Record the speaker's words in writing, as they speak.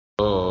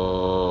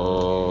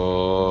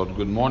Told.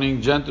 Good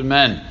morning,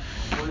 gentlemen.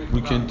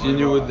 We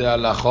continue with the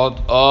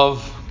halachot of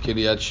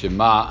Kiryat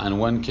Shema and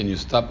when can you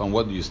stop and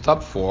what do you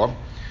stop for.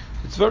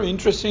 It's very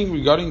interesting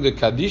regarding the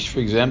Kaddish, for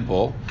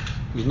example.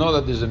 We know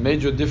that there's a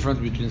major difference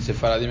between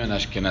Sephardim and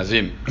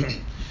Ashkenazim.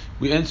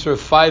 We answer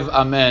 5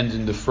 amens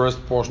in the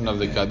first portion of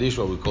the Kaddish,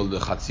 what we call the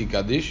Chatzi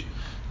Kaddish.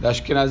 The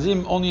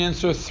Ashkenazim only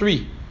answer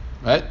 3,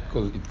 right?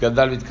 Because it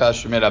gadal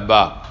v'tkadash shemei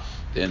Rabba.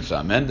 They answer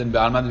amen. Then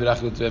be'alma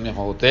d'virach yotzei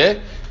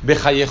mechoroteh.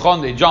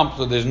 Bechayechon they jump,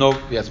 so there's no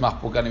v'yatzmach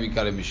pukane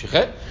v'kare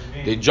mishichet.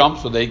 They jump,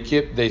 so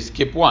they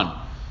skip one.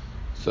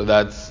 So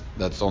that's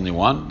only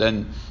one.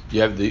 Then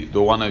you have the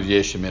one of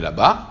Yesh Shemei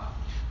Rabba.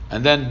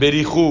 And then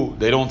berichu,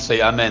 they don't say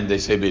amen, they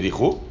say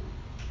berichu.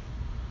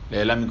 So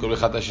they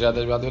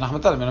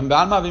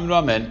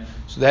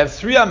have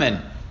 3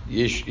 amen.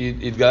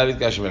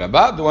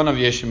 The one of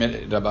Yesh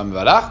Shemei Rabba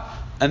Mevarach,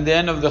 and the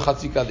end of the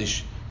Chatzi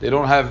Kaddish. They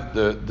don't have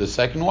the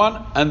second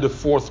one and the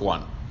 4th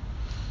one.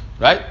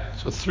 Right?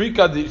 So 3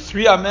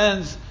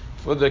 amens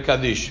for the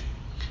Kaddish.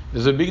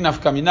 There's a big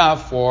nafkamina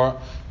for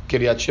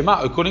Kiryat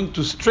Shema. According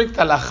to strict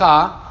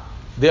halacha,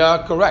 they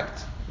are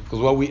correct. Because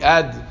what we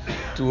add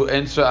to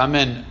answer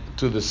amen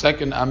to the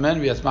second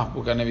amen,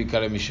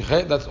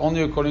 that's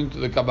only according to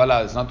the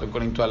Kabbalah, it's not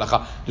according to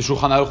halacha. The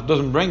Shulchan Aruch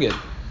doesn't bring it.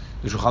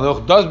 The Shulchan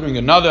Aruch does bring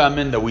another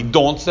amen that we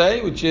don't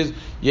say, which is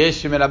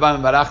Yesh Shemei Rabba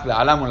Mevarach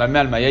le'alam u'lamei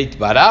al-mayit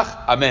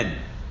barach, amen.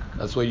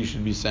 That's why you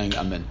should be saying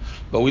amen.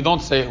 But we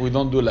don't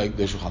do like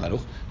the Shulchan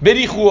Aruch.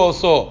 Berichu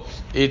also,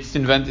 it's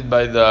invented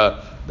by the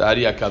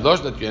Ari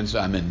HaKadosh that you answer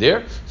amen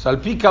there. So al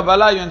pi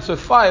Kabbalah you answer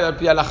 5, al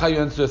pi halacha you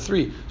answer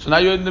 3. So now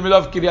you're in the middle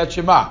of Kiryat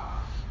Shema.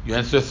 You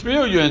answer 3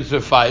 or you answer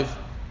 5?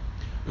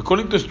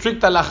 According to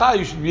strict halacha,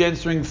 you should be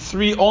answering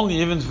 3 only,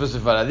 even for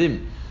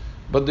Sephardim.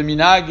 But the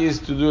minhag is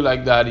to do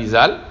like the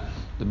Arizal,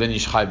 the Ben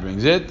Ish Chai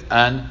brings it,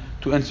 and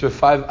to answer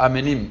 5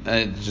 amenim.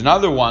 And there's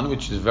another one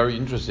which is very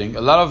interesting.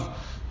 A lot of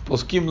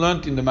poskim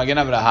learned in the Magen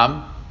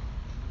Avraham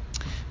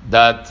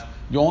that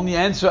you only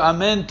answer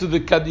amen to the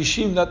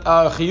Kaddishim that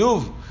are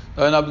chiyuv,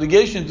 that are an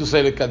obligation to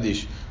say the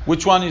Kaddish.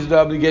 Which one is the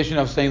obligation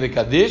of saying the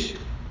Kaddish?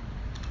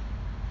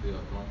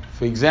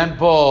 For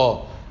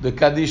example, the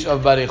Kaddish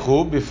of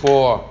Barechu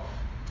before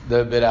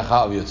the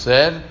Beracha of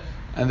Yotzer,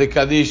 and the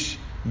Kaddish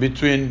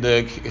between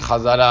the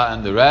Chazara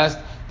and the rest,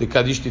 the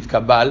Kaddish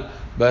Titkabal.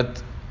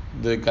 But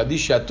the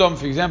Kaddish Yatom,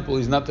 for example,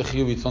 is not a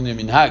chiyuv, it's only a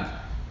minhag.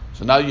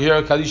 So now you hear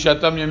a Kaddish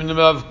Yatom, you're in the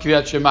middle of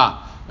Kiryat Shema.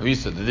 And we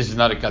said, this is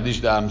not a Kaddish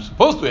that I'm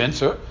supposed to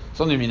answer,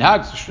 it's only a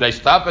minhag, so should I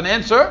stop and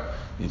answer?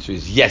 The answer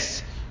is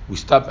yes. We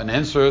stop and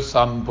answer.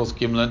 Some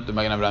poskim learned the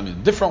Magen Avraham in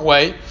a different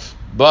way,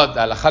 but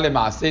the halacha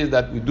lema'aseh is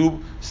that we do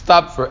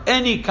stop for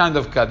any kind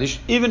of Kaddish,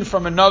 even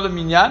from another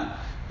minyan.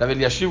 Rav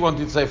Elyashiv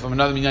wanted to say from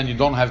another minyan you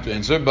don't have to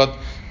answer, but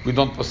we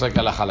don't posek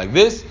halacha like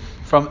this.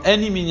 From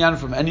any minyan,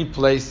 from any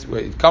place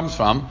where it comes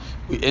from,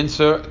 we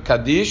answer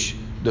Kaddish,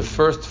 the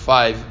first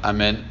 5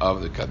 amen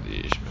of the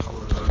Kaddish.